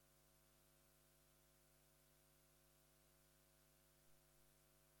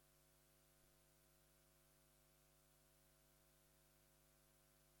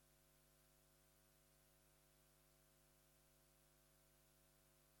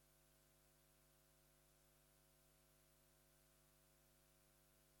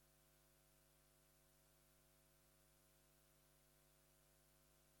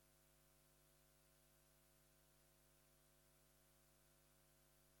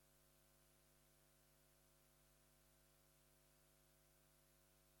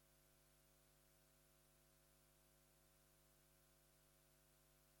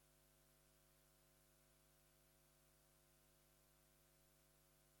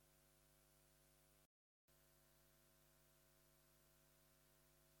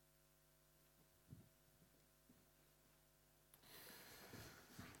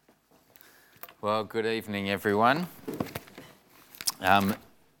Well, good evening, everyone.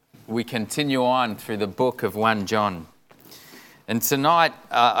 We continue on through the book of 1 John. And tonight,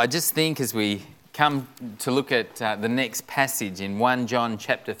 I just think as we come to look at the next passage in 1 John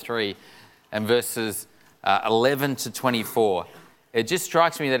chapter 3 and verses 11 to 24, it just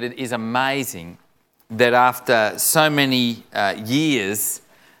strikes me that it is amazing that after so many years,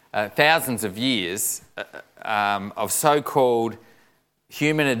 thousands of years of so-called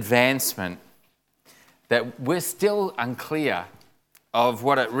human advancement, that we're still unclear of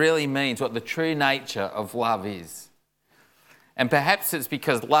what it really means, what the true nature of love is. And perhaps it's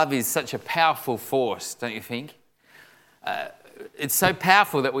because love is such a powerful force, don't you think? It's so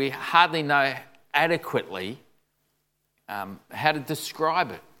powerful that we hardly know adequately how to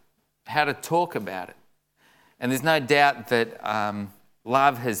describe it, how to talk about it. And there's no doubt that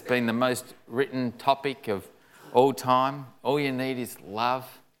love has been the most written topic of all time. All you need is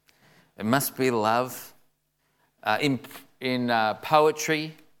love. It must be love. In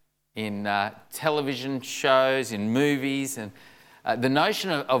poetry, in television shows, in movies, and the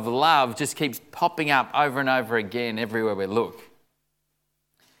notion of love just keeps popping up over and over again everywhere we look.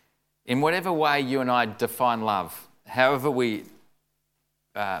 In whatever way you and I define love, however we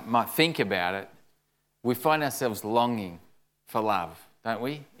might think about it, we find ourselves longing for love, don't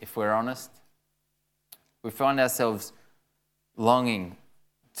we, if we're honest? We find ourselves longing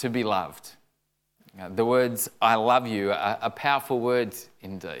to be loved. The words, I love you, are powerful words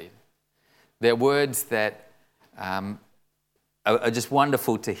indeed. They're words that are just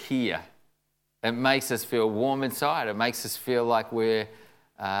wonderful to hear. It makes us feel warm inside. It makes us feel like we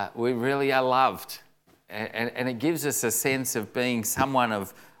really are loved. And it gives us a sense of being someone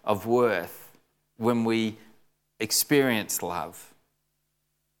of worth when we experience love.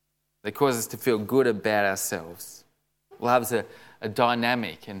 They cause us to feel good about ourselves. Love's a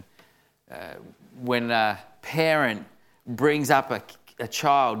dynamic, and when a parent brings up a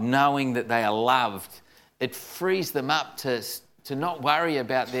child knowing that they are loved, it frees them up to not worry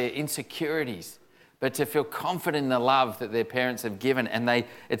about their insecurities, but to feel confident in the love that their parents have given, and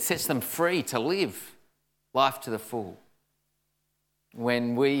it sets them free to live life to the full.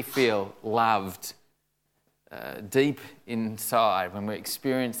 When we feel loved deep inside, when we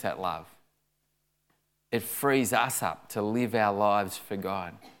experience that love, it frees us up to live our lives for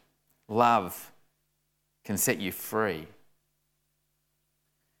God. Love can set you free.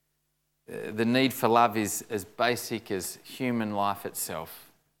 The need for love is as basic as human life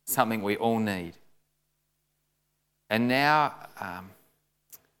itself, something we all need. And now,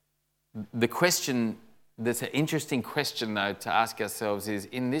 the question that's an interesting question, though, to ask ourselves is,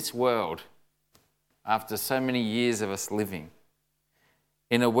 in this world, after so many years of us living,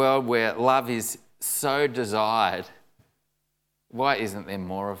 in a world where love is so desired, why isn't there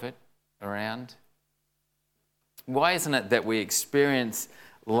more of it around? Why isn't it that we experience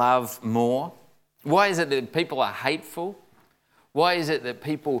love more? Why is it that people are hateful? Why is it that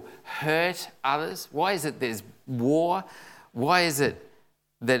people hurt others? Why is it there's war? Why is it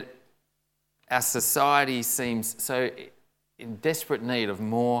that our society seems so in desperate need of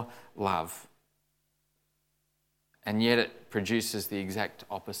more love? And yet it produces the exact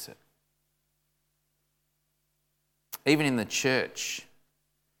opposite. Even in the church,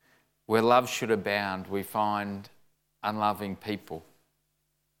 where love should abound, we find unloving people.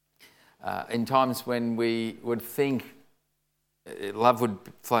 In times when we would think love would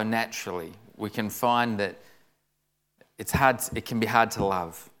flow naturally, we can find that it can be hard to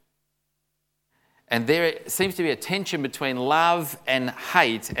love. And there seems to be a tension between love and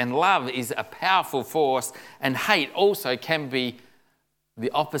hate, and love is a powerful force, and hate also can be the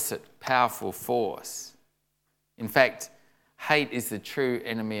opposite powerful force. In fact, hate is the true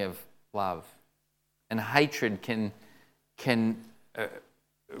enemy of love. And hatred can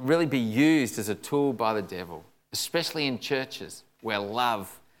really be used as a tool by the devil, especially in churches where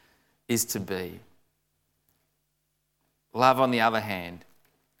love is to be. Love, on the other hand,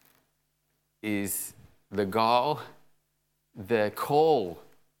 is the goal, the call,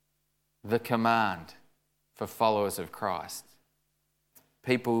 the command for followers of Christ.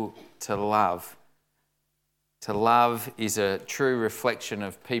 People to love. To love is a true reflection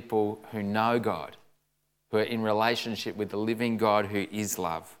of people who know God, who are in relationship with the living God who is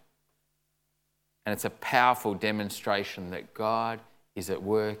love. And it's a powerful demonstration that God is at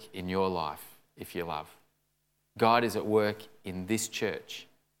work in your life if you love. God is at work in this church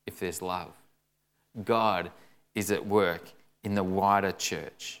if there's love. God is at work in the wider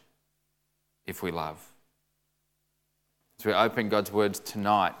church if we love. As we open God's words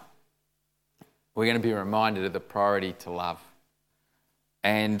tonight, we're going to be reminded of the priority to love.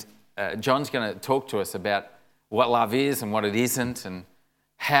 And John's going to talk to us about what love is and what it isn't and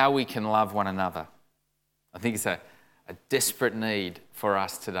how we can love one another. I think it's a desperate need for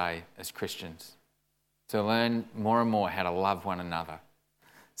us today as Christians to learn more and more how to love one another.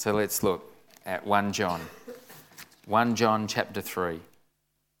 So let's look at 1 John. 1 John chapter 3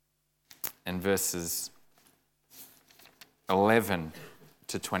 and verses 11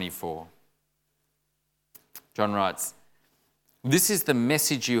 to 24. John writes, "This is the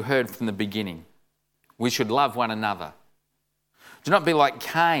message you heard from the beginning. We should love one another. Do not be like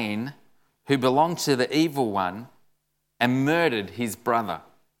Cain, who belonged to the evil one and murdered his brother."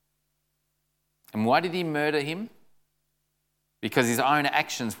 And why did he murder him? Because his own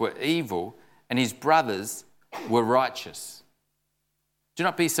actions were evil and his brothers were righteous. Do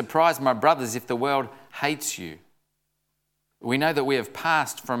not be surprised, my brothers, if the world hates you. We know that we have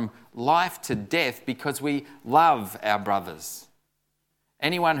passed from life to death because we love our brothers.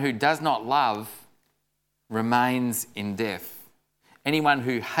 Anyone who does not love remains in death. Anyone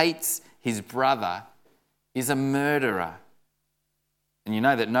who hates his brother is a murderer. And you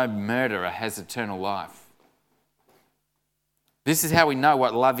know that no murderer has eternal life. This is how we know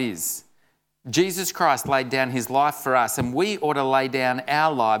what love is. Jesus Christ laid down his life for us, and we ought to lay down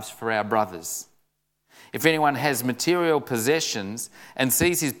our lives for our brothers. If anyone has material possessions and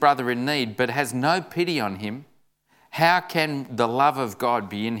sees his brother in need but has no pity on him, how can the love of God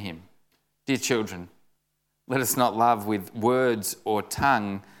be in him? Dear children, let us not love with words or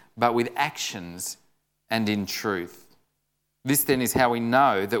tongue, but with actions and in truth. This then is how we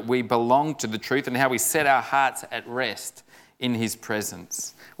know that we belong to the truth and how we set our hearts at rest in his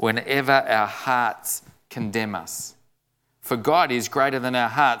presence whenever our hearts condemn us. For God is greater than our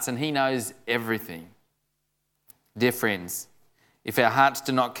hearts and he knows everything. Dear friends, if our hearts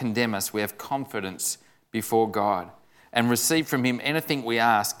do not condemn us, we have confidence before God and receive from him anything we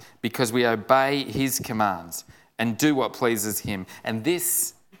ask because we obey his commands and do what pleases him. And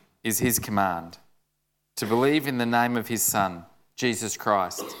this is his command: to believe in the name of his Son, Jesus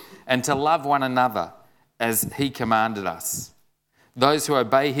Christ, and to love one another as he commanded us. Those who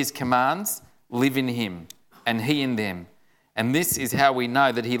obey his commands live in him and he in them. And this is how we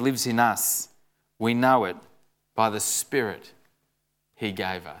know that he lives in us. We know it by the Spirit he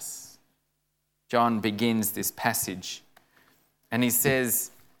gave us. John begins this passage and he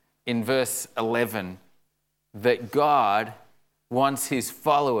says in verse 11 that God wants his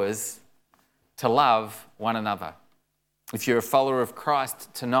followers to love one another. If you're a follower of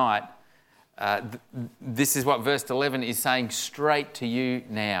Christ tonight, this is what verse 11 is saying straight to you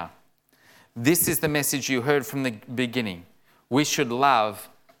now. This is the message you heard from the beginning. We should love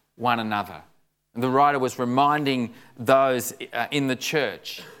one another. The writer was reminding those in the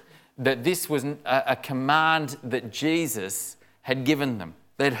church that this was a command that Jesus had given them.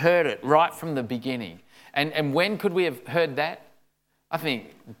 They'd heard it right from the beginning. And when could we have heard that? I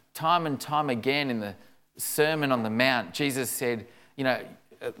think time and time again in the Sermon on the Mount, Jesus said,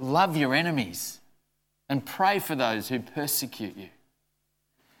 love your enemies and pray for those who persecute you.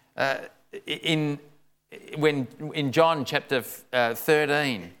 In John chapter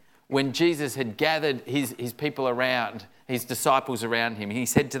 13, when Jesus had gathered his people around, his disciples around him, he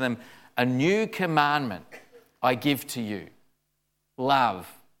said to them, "A new commandment I give to you. Love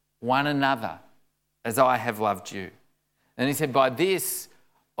one as I have loved you." And he said, "By this,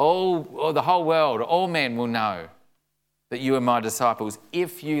 the whole world, all men will know that you are my disciples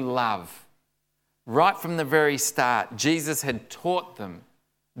if you love." Right from the very start, Jesus had taught them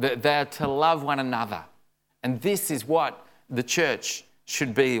that they are to love one another. And this is what the church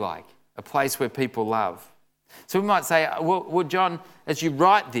should be like, a place where people love. So we might say, well, John, as you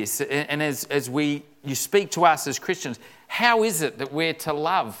write this and as you speak to us as Christians, how is it that we're to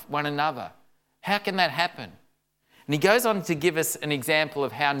love one another? How can that happen? And he goes on to give us an example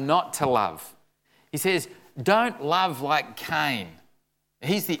of how not to love. He says, don't love like Cain.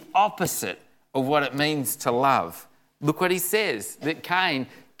 He's the opposite of what it means to love. Look what he says, that Cain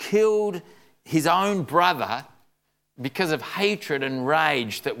killed his own brother because of hatred and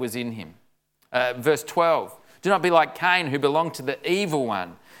rage that was in him. Verse 12, do not be like Cain, who belonged to the evil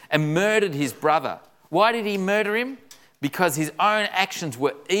one and murdered his brother. Why did he murder him? Because his own actions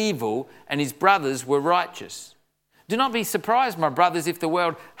were evil and his brothers were righteous. Do not be surprised, my brothers, if the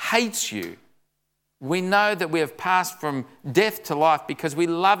world hates you. We know that we have passed from death to life because we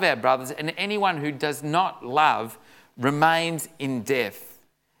love our brothers, and anyone who does not love remains in death.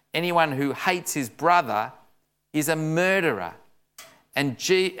 Anyone who hates his brother is a murderer. And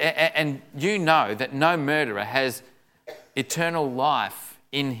you know that no murderer has eternal life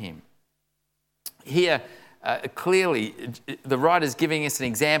in him. Here, clearly the writer's giving us an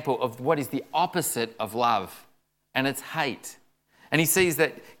example of what is the opposite of love, and it's hate. And he sees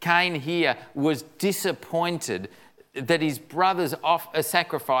that Cain here was disappointed that his brother's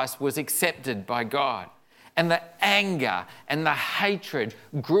sacrifice was accepted by God. And the anger and the hatred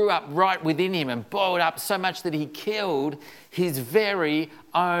grew up right within him and boiled up so much that he killed his very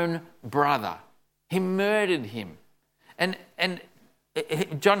own brother. He murdered him. And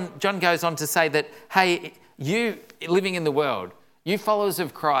John goes on to say that, hey, you living in the world, you followers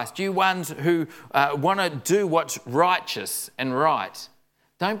of Christ, you ones who want to do what's righteous and right,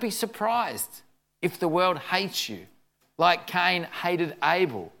 don't be surprised if the world hates you, like Cain hated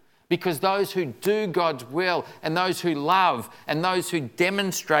Abel. Because those who do God's will and those who love and those who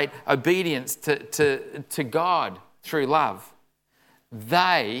demonstrate obedience to God through love,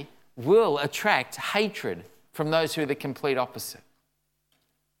 they will attract hatred from those who are the complete opposite.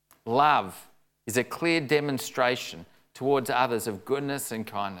 Love is a clear demonstration towards others of goodness and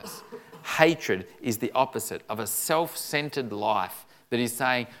kindness. Hatred is the opposite of a self-centered life that is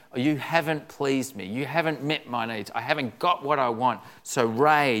saying, oh, you haven't pleased me, you haven't met my needs, I haven't got what I want. So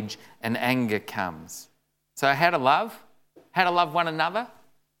rage and anger comes. So how to love? How to love one another?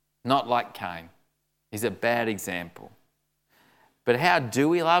 Not like Cain. He's a bad example. But how do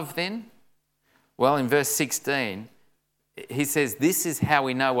we love then? Well, in verse 16, he says, this is how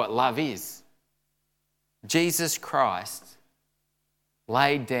we know what love is. Jesus Christ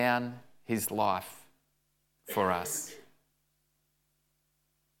laid down his life for us.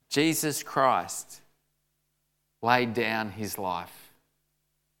 Jesus Christ laid down his life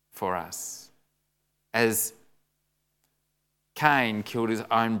for us. As Cain killed his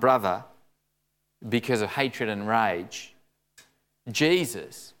own brother because of hatred and rage,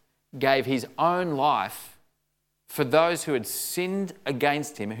 Jesus gave his own life for those who had sinned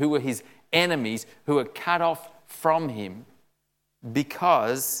against him, who were his enemies, who were cut off from him,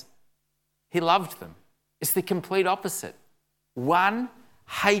 because he loved them. It's the complete opposite. One,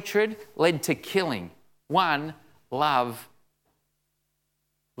 hatred led to killing. One, love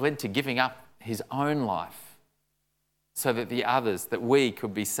led to giving up his own life so that the others, that we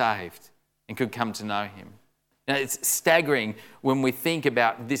could be saved and could come to know him. Now, it's staggering when we think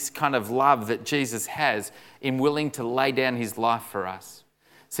about this kind of love that Jesus has in willing to lay down his life for us.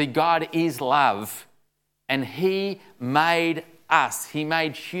 See, God is love, and he made us. He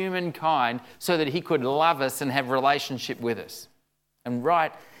made humankind so that he could love us and have relationship with us. And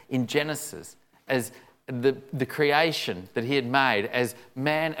right in Genesis, as the creation that he had made, as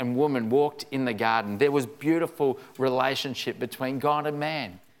man and woman walked in the garden, there was beautiful relationship between God and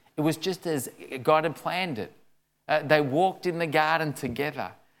man. It was just as God had planned it. They walked in the garden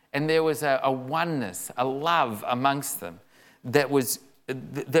together, and there was a oneness, a love amongst them that was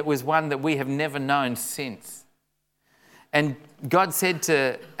one that we have never known since. And God said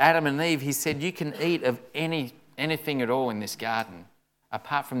to Adam and Eve, he said, you can eat of anything at all in this garden,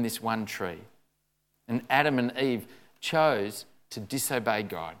 apart from this one tree. And Adam and Eve chose to disobey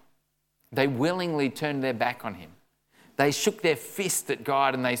God. They willingly turned their back on him. They shook their fist at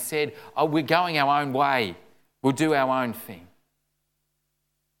God and they said, oh, we're going our own way. We'll do our own thing.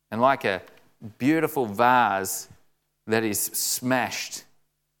 And like a beautiful vase that is smashed,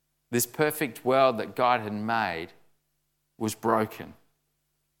 this perfect world that God had made was broken.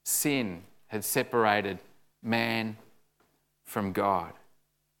 Sin had separated man from God.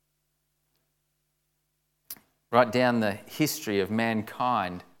 Right down the history of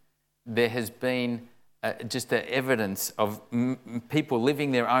mankind, there has been just the evidence of people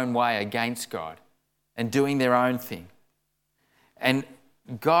living their own way against God and doing their own thing. And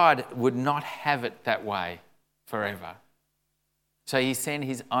God would not have it that way forever. So he sent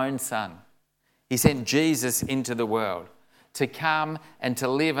his own son. He sent Jesus into the world to come and to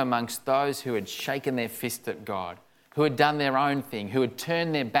live amongst those who had shaken their fist at God, who had done their own thing, who had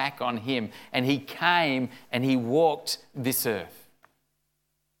turned their back on him. And he came and he walked this earth.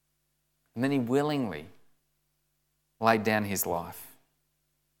 And then he willingly laid down his life.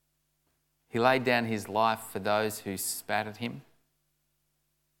 He laid down his life for those who spat at him,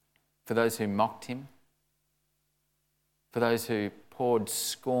 for those who mocked him, for those who poured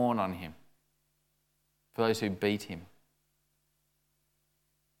scorn on him, for those who beat him.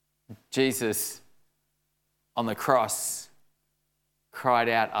 Jesus on the cross cried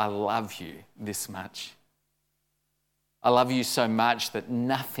out, I love you this much. I love you so much that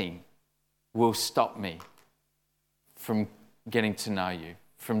nothing will stop me from getting to know you,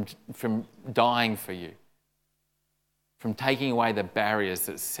 from dying for you, from taking away the barriers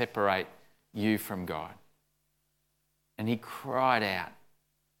that separate you from God. And he cried out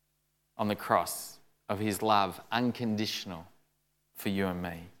on the cross of his love, unconditional, for you and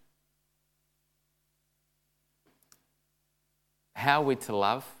me. How are we to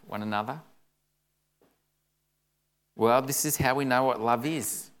love one another? Well, this is how we know what love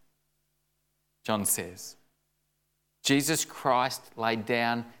is, John says. Jesus Christ laid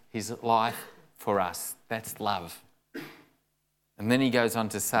down his life for us. That's love. And then he goes on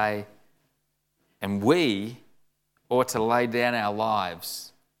to say, and we ought to lay down our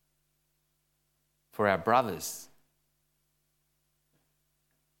lives for our brothers.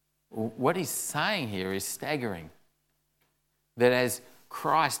 What he's saying here is staggering. That as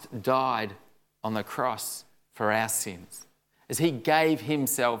Christ died on the cross for our sins, as he gave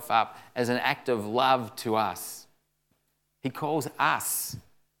himself up as an act of love to us, he calls us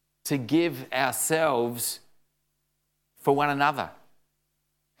to give ourselves for one another.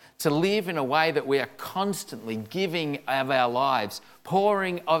 To live in a way that we are constantly giving of our lives,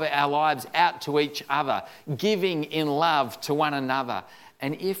 pouring of our lives out to each other, giving in love to one another,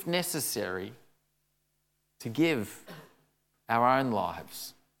 and if necessary, to give our own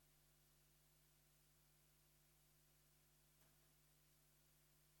lives.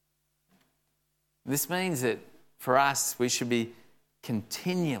 This means that for us, we should be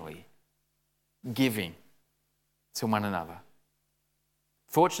continually giving to one another.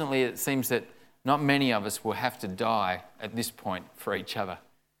 Fortunately, it seems that not many of us will have to die at this point for each other.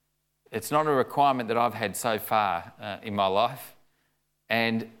 It's not a requirement that I've had so far in my life,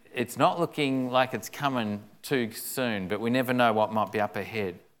 and it's not looking like it's coming too soon, but we never know what might be up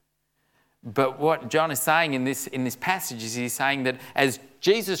ahead. But what John is saying in this passage is he's saying that as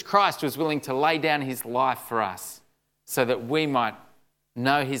Jesus Christ was willing to lay down his life for us so that we might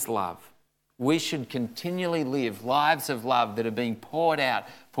know his love, we should continually live lives of love that are being poured out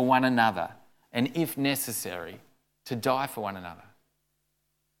for one another, and if necessary, to die for one another.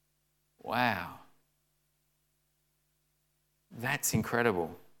 Wow. That's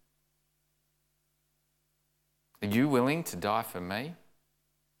incredible. Are you willing to die for me?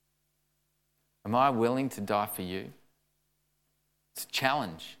 Am I willing to die for you? It's a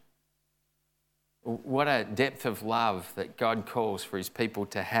challenge. What a depth of love that God calls for his people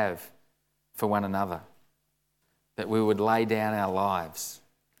to have for one another, that we would lay down our lives.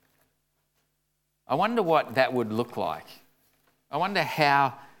 I wonder what that would look like. I wonder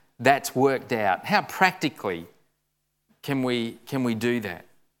how that's worked out. How practically can we do that?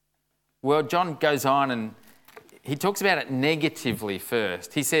 Well, John goes on and he talks about it negatively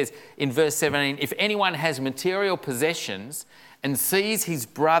first. He says in verse 17, if anyone has material possessions and sees his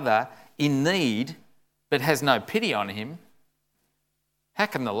brother in need but has no pity on him, how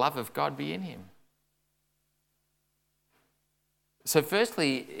can the love of God be in him? So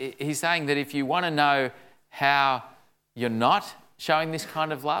firstly, he's saying that if you want to know how you're not showing this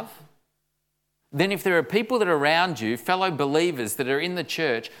kind of love, then if there are people that are around you, fellow believers that are in the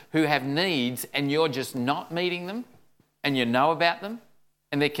church who have needs and you're just not meeting them and you know about them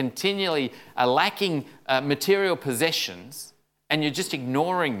and they're continually lacking material possessions and you're just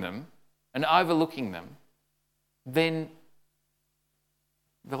ignoring them and overlooking them, then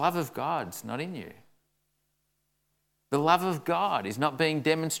the love of God's not in you. The love of God is not being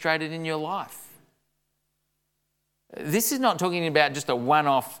demonstrated in your life. This is not talking about just a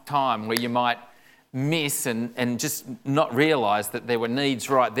one-off time where you might miss and just not realise that there were needs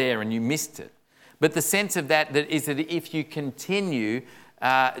right there and you missed it. But the sense of that is that if you continue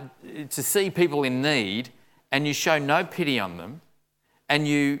to see people in need and you show no pity on them and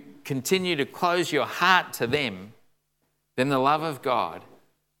you continue to close your heart to them, then the love of God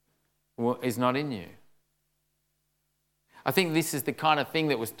is not in you. I think this is the kind of thing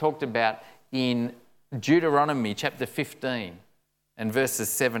that was talked about in Deuteronomy chapter 15 and verses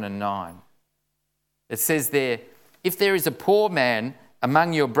 7 and 9. It says there, if there is a poor man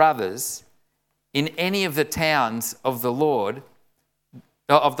among your brothers in any of the towns of the Lord,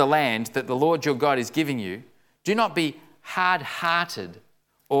 of the land that the Lord your God is giving you, do not be hard-hearted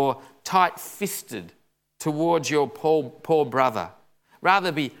or tight-fisted towards your poor brother.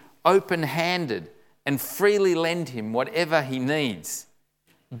 Rather be open-handed and freely lend him whatever he needs.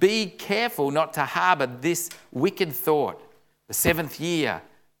 Be careful not to harbour this wicked thought. The 7th year,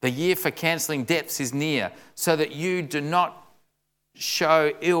 the year for cancelling debts, is near, so that you do not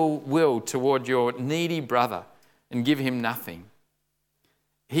show ill will toward your needy brother and give him nothing.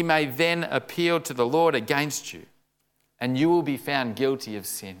 He may then appeal to the Lord against you, and you will be found guilty of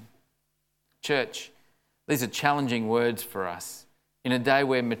sin. Church, these are challenging words for us in a day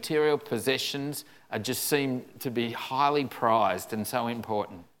where material possessions just seem to be highly prized and so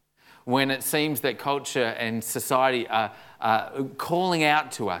important. when it seems that culture and society are calling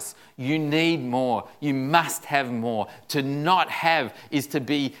out to us, you need more, you must have more. To not have is to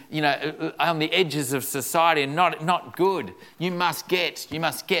be, on the edges of society and not good. You must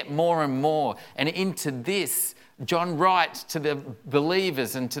get more and more. And into this, John writes to the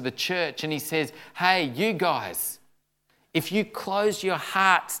believers and to the church, and he says, hey, you guys, if you close your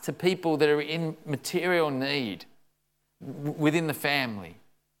hearts to people that are in material need within the family,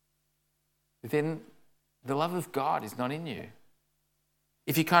 then the love of God is not in you.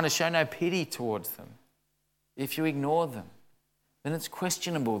 If you kind of show no pity towards them, if you ignore them, then it's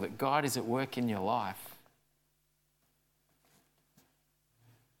questionable that God is at work in your life.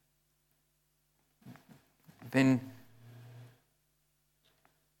 Then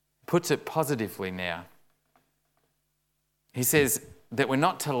puts it positively now. He says that we're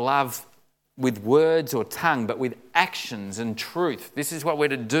not to love with words or tongue, but with actions and truth. This is what we're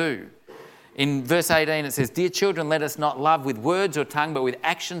to do. In verse 18 it says, "Dear children, let us not love with words or tongue, but with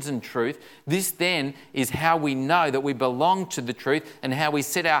actions and truth. This then is how we know that we belong to the truth and how we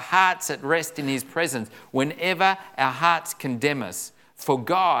set our hearts at rest in his presence whenever our hearts condemn us. For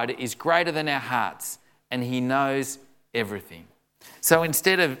God is greater than our hearts and he knows everything." So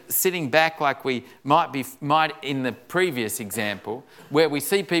instead of sitting back like we might in the previous example, where we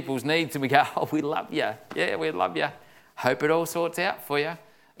see people's needs and we go, "Oh, we love you. Yeah, we love you. Hope it all sorts out for you.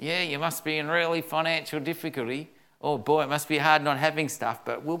 Yeah, you must be in really financial difficulty. Oh boy, it must be hard not having stuff,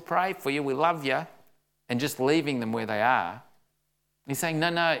 but we'll pray for you, we love you," and just leaving them where they are. He's saying,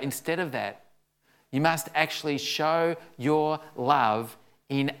 no, instead of that, you must actually show your love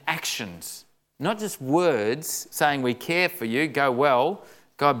in actions. Not just words saying we care for you, go well,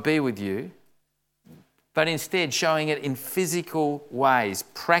 God be with you, but instead showing it in physical ways,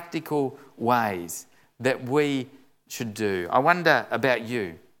 practical ways that we should do. I wonder about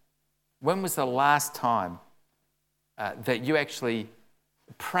you. When was the last time that you actually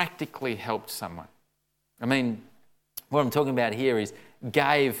practically helped someone? I mean, what I'm talking about here is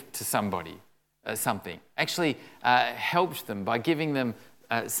gave to somebody something. Actually helped them by giving them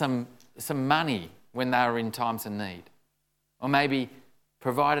some money when they were in times of need. Or maybe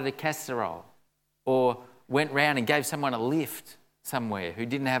provided a casserole. Or went round and gave someone a lift somewhere who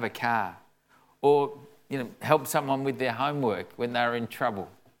didn't have a car. Or helped someone with their homework when they were in trouble.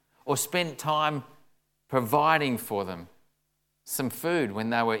 Or spent time providing for them some food when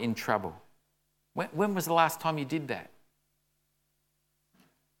they were in trouble. When was the last time you did that?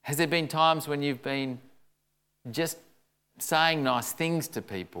 Has there been times when you've been just saying nice things to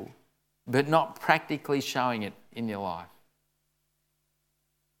people, but not practically showing it in your life?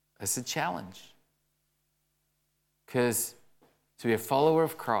 It's a challenge. Because to be a follower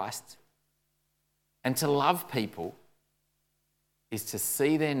of Christ and to love people is to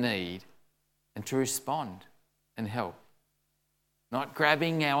see their need and to respond and help. Not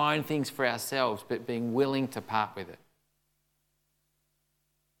grabbing our own things for ourselves, but being willing to part with it.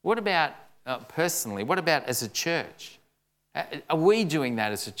 What about, personally, what about as a church? Are we doing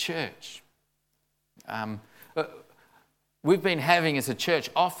that as a church? We've been having as a church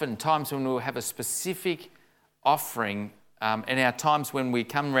often times when we'll have a specific offering in our times when we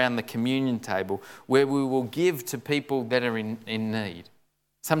come around the communion table where we will give to people that are in need.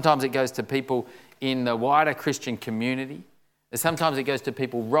 Sometimes it goes to people in the wider Christian community. Sometimes it goes to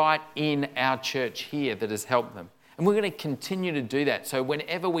people right in our church here that has helped them. And we're going to continue to do that. So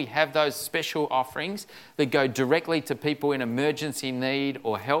whenever we have those special offerings that go directly to people in emergency need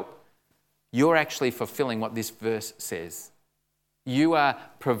or help, you're actually fulfilling what this verse says. You are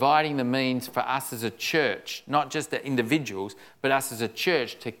providing the means for us as a church, not just the individuals, but us as a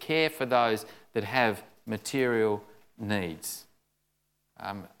church to care for those that have material needs.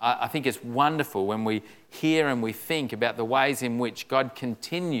 I think it's wonderful when we hear and we think about the ways in which God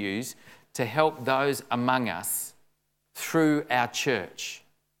continues to help those among us through our church.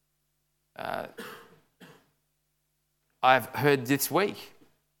 I've heard this week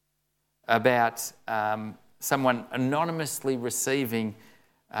about someone anonymously receiving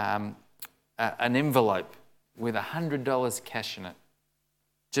an envelope with $100 cash in it.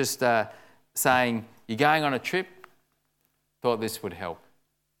 Just saying, "You're going on a trip? Thought this would help."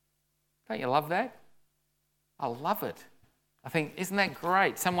 Don't you love that? I love it. I think, isn't that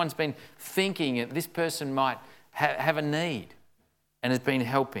great? Someone's been thinking that this person might have a need and has been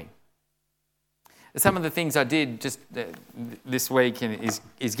helping. Some of the things I did just this week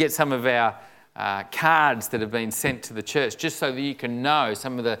is get some of our cards that have been sent to the church, just so that you can know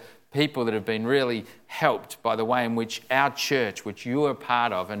some of the people that have been really helped by the way in which our church, which you are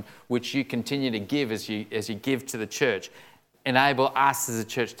part of and which you continue to give as you give to the church, enable us as a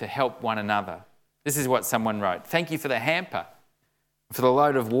church to help one another. This is what someone wrote. Thank you for the hamper, for the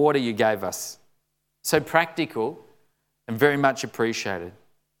load of water you gave us. So practical and very much appreciated.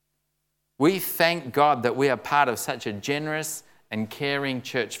 We thank God that we are part of such a generous and caring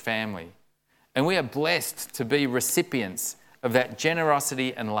church family. And we are blessed to be recipients of that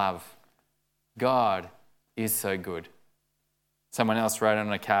generosity and love. God is so good. Someone else wrote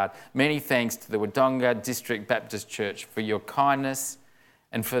on a card, many thanks to the Wodonga District Baptist Church for your kindness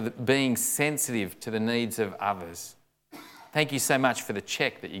and for being sensitive to the needs of others. Thank you so much for the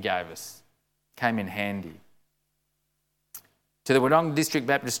cheque that you gave us. Came in handy. To the Wodonga District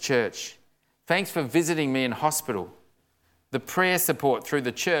Baptist Church, thanks for visiting me in hospital. The prayer support through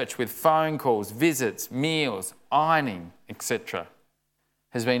the church with phone calls, visits, meals, ironing, etc.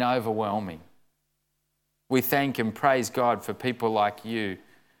 has been overwhelming. We thank and praise God for people like you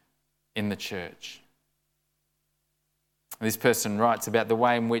in the church. This person writes about the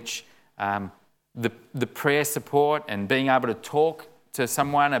way in which the prayer support and being able to talk to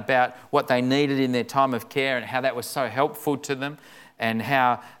someone about what they needed in their time of care and how that was so helpful to them, and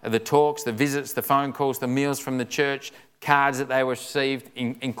how the talks, the visits, the phone calls, the meals from the church, cards that they received,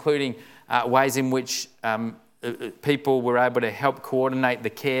 including ways in which people were able to help coordinate the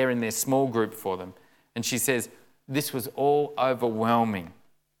care in their small group for them. And she says, this was all overwhelming.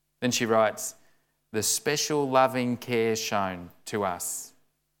 Then she writes, the special loving care shown to us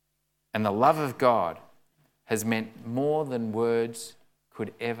and the love of God has meant more than words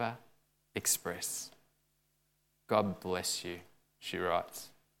could ever express. God bless you, she writes.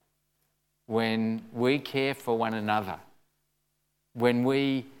 When we care for one another, when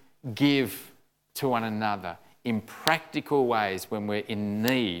we give to one another in practical ways when we're in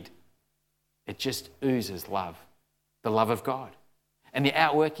need, it just oozes love, the love of God. And the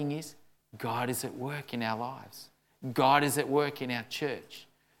outworking is God is at work in our lives. God is at work in our church.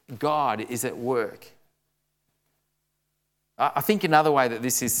 God is at work. I think another way that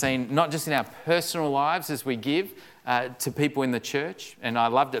this is seen, not just in our personal lives as we give to people in the church, and I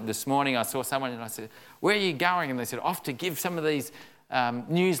loved it this morning. I saw someone and I said, where are you going? And they said, off to give some of these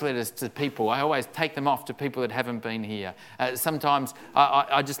newsletters to people. I always take them off to people that haven't been here. Sometimes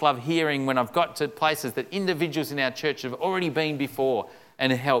I just love hearing when I've got to places that individuals in our church have already been before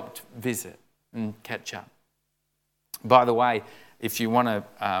and helped visit and catch up. By the way, if you want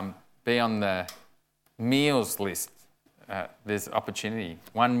to be on the meals list, there's opportunity.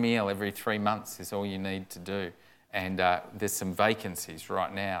 1 meal every 3 months is all you need to do. And there's some vacancies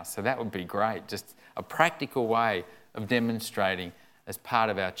right now. So that would be great. Just a practical way of demonstrating as part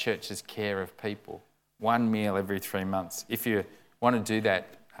of our church's care of people. 1 meal every 3 months. If you want to do that,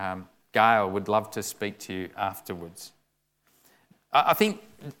 Gail would love to speak to you afterwards. I think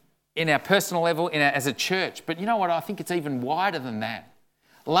in our personal level, as a church, but you know what, I think it's even wider than that.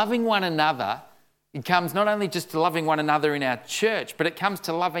 Loving one another, it comes not only just to loving one another in our church, but it comes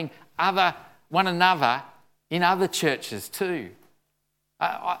to loving one another in other churches too.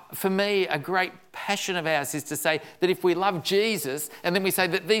 For me, a great passion of ours is to say that if we love Jesus, and then we say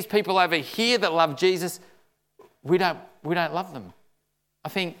that these people over here that love Jesus, we don't love them. I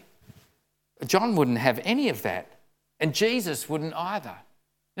think John wouldn't have any of that, and Jesus wouldn't either.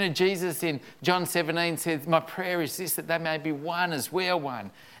 You know, Jesus in John 17 says, my prayer is this, that they may be one as we are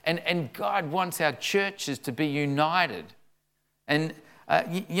one. And God wants our churches to be united. And,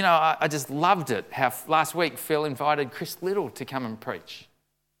 I just loved it how last week Phil invited Chris Little to come and preach.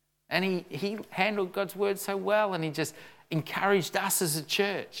 And he handled God's word so well, and he just encouraged us as a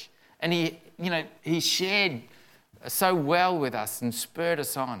church. And he shared so well with us and spurred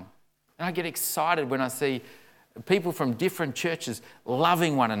us on. And I get excited when I see people from different churches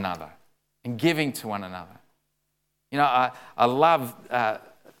loving one another and giving to one another. You know, I love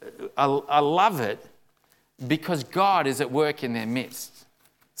it because God is at work in their midst.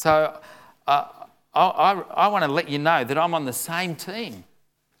 So I want to let you know that I'm on the same team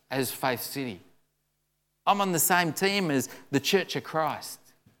as Faith City. I'm on the same team as the Church of Christ.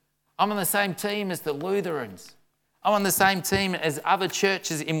 I'm on the same team as the Lutherans. I'm on the same team as other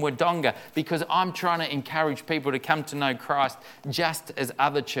churches in Wodonga because I'm trying to encourage people to come to know Christ just as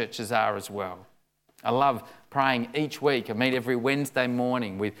other churches are as well. I love praying each week. I meet every Wednesday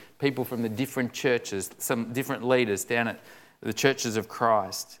morning with people from the different churches, some different leaders down at the Churches of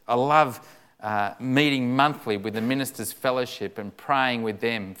Christ. I love meeting monthly with the Ministers' Fellowship and praying with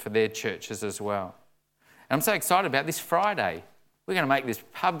them for their churches as well. And I'm so excited about this Friday. We're going to make this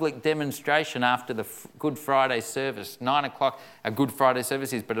public demonstration after the Good Friday service. 9 o'clock our Good Friday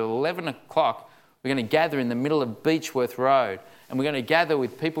service is, but at 11 o'clock we're going to gather in the middle of Beechworth Road, and we're going to gather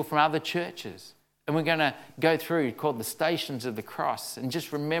with people from other churches. And we're going to go through called the Stations of the Cross, and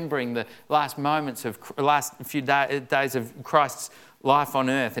just remembering the last few days of Christ's life on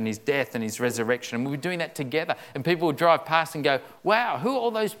earth and his death and his resurrection. And we'll be doing that together. And people will drive past and go, wow, who are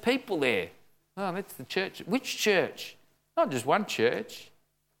all those people there? Oh, that's the church. Which church? Not just one church.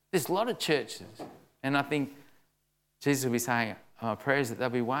 There's a lot of churches. And I think Jesus will be saying, my prayer is that they'll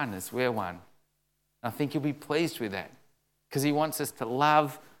be one as we're one. I think he'll be pleased with that because he wants us to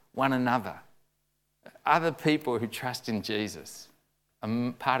love one another. Other people who trust in Jesus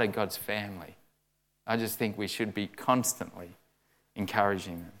are part of God's family. I just think we should be constantly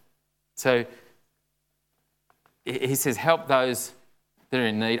encouraging them. So he says, help those that are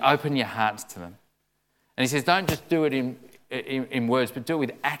in need. Open your hearts to them. And he says, don't just do it in words, but do it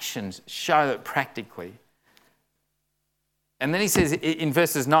with actions. Show it practically. And then he says in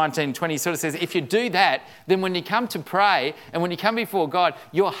verses 19 and 20, he sort of says, if you do that, then when you come to pray and when you come before God,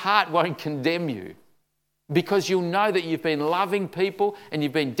 your heart won't condemn you because you'll know that you've been loving people and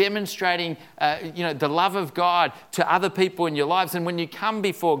you've been demonstrating the love of God to other people in your lives. And when you come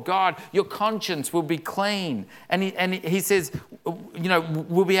before God, your conscience will be clean. And he says,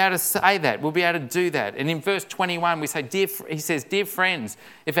 we'll be able to say that. We'll be able to do that. And in verse 21, he says, dear friends,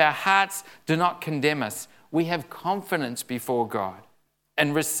 if our hearts do not condemn us, we have confidence before God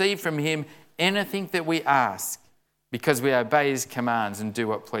and receive from him anything that we ask because we obey his commands and do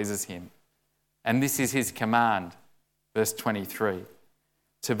what pleases him. And this is his command, verse 23,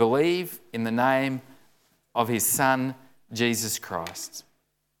 to believe in the name of his Son, Jesus Christ,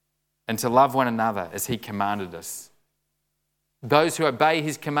 and to love one another as he commanded us. Those who obey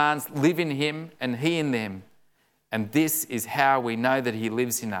his commands live in him and he in them. And this is how we know that he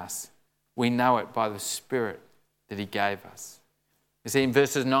lives in us. We know it by the Spirit that he gave us. You see, in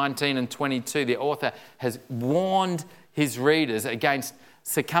verses 19 and 22, the author has warned his readers against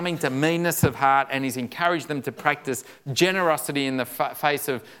succumbing to meanness of heart, and he's encouraged them to practice generosity in the face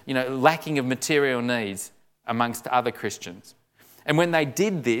of, lacking of material needs amongst other Christians. And when they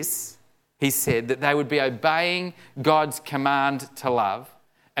did this, he said that they would be obeying God's command to love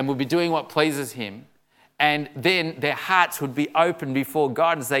and would be doing what pleases him. And then their hearts would be open before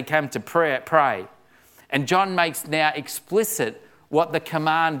God as they came to pray. And John makes now explicit what the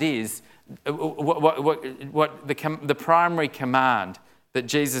command is, what the primary command that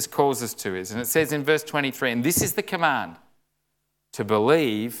Jesus calls us to is. And it says in verse 23, and this is the command, to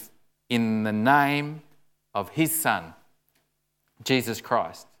believe in the name of his Son, Jesus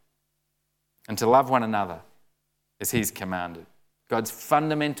Christ, and to love one another as he's commanded. God's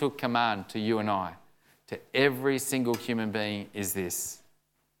fundamental command to you and I, to every single human being, is this: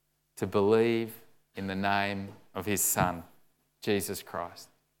 to believe in the name of his Son, Jesus Christ.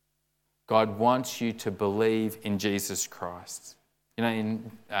 God wants you to believe in Jesus Christ.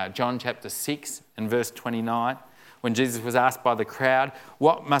 In John chapter 6 and verse 29, when Jesus was asked by the crowd,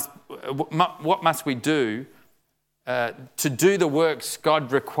 what must we do to do the works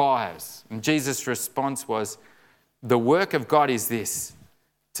God requires? And Jesus' response was, the work of God is this: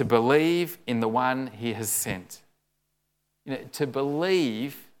 to believe in the one he has sent. To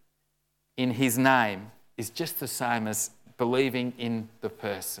believe in his name is just the same as believing in the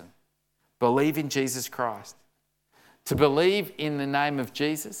person. Believe in Jesus Christ. To believe in the name of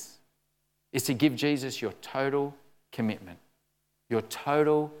Jesus is to give Jesus your total commitment, your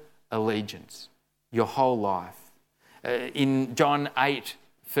total allegiance, your whole life. In John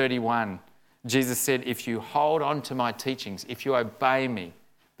 8:31, Jesus said, if you hold on to my teachings, if you obey me,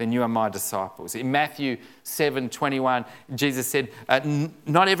 then you are my disciples. In Matthew 7:21, Jesus said,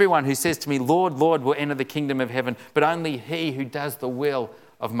 not everyone who says to me, Lord, Lord, will enter the kingdom of heaven, but only he who does the will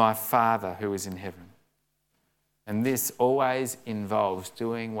of my Father who is in heaven. And this always involves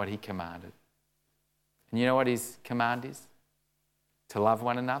doing what he commanded. And you know what his command is? To love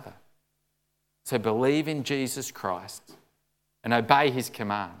one another. So believe in Jesus Christ and obey his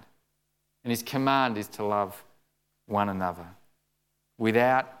command. And his command is to love one another.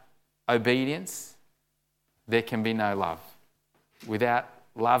 Without obedience, there can be no love. Without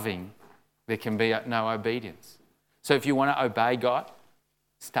loving, there can be no obedience. So if you want to obey God,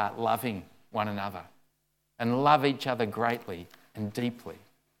 start loving one another and love each other greatly and deeply.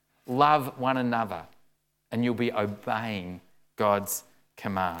 Love one another and you'll be obeying God's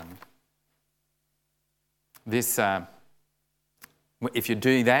command. This, if you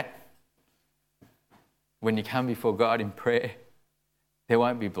do that, when you come before God in prayer, there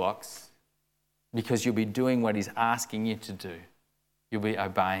won't be blocks because you'll be doing what he's asking you to do. You'll be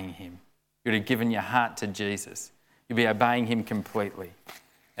obeying him. You'll have given your heart to Jesus. You'll be obeying him completely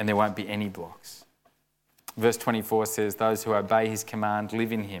and there won't be any blocks. Verse 24 says, those who obey his command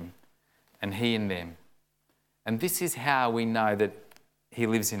live in him and He in them. And this is how we know that He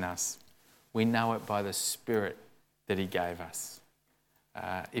lives in us. We know it by the Spirit that He gave us.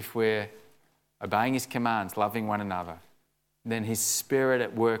 If we're obeying His commands, loving one another, then His Spirit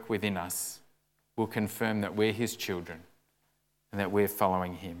at work within us will confirm that we're His children and that we're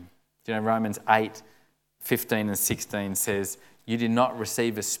following Him. Do you know, Romans 8:15 and 16 says, "You did not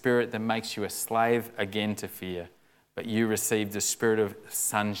receive a spirit that makes you a slave again to fear, but you received the spirit of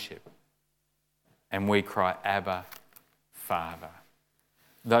sonship. And we cry, Abba, Father."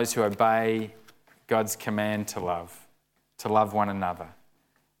 Those who obey God's command to love one another,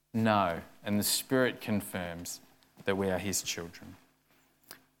 know, and the Spirit confirms that we are His children.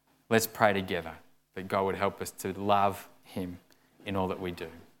 Let's pray together that God would help us to love Him in all that we do.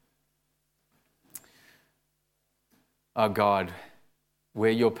 Oh God,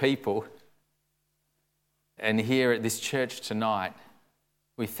 we're your people. And here at this church tonight,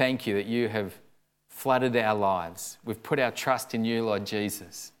 we thank you that you have flooded our lives. We've put our trust in you, Lord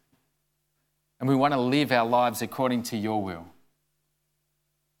Jesus. And we want to live our lives according to your will.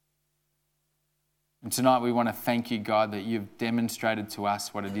 And tonight we want to thank you, God, that you've demonstrated to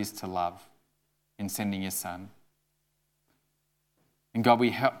us what it is to love in sending your Son. And God,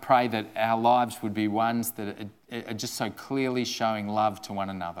 we pray that our lives would be ones that are just so clearly showing love to one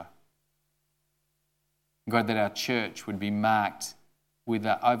another. God, that our church would be marked with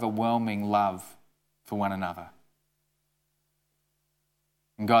an overwhelming love for one another.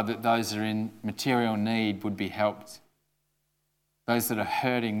 And God, that those that are in material need would be helped. Those that are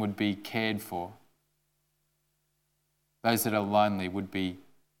hurting would be cared for. Those that are lonely would be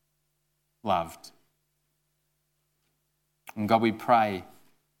loved. And God, we pray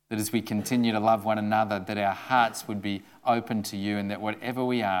that as we continue to love one another, that our hearts would be open to you and that whatever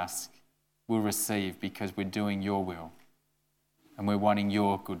we ask, we'll receive because we're doing your will and we're wanting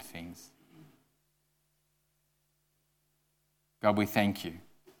your good things. God, we thank you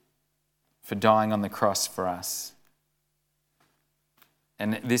for dying on the cross for us.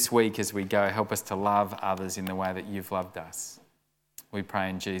 And this week as we go, help us to love others in the way that you've loved us. We pray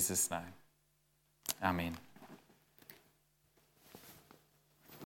in Jesus' name. Amen.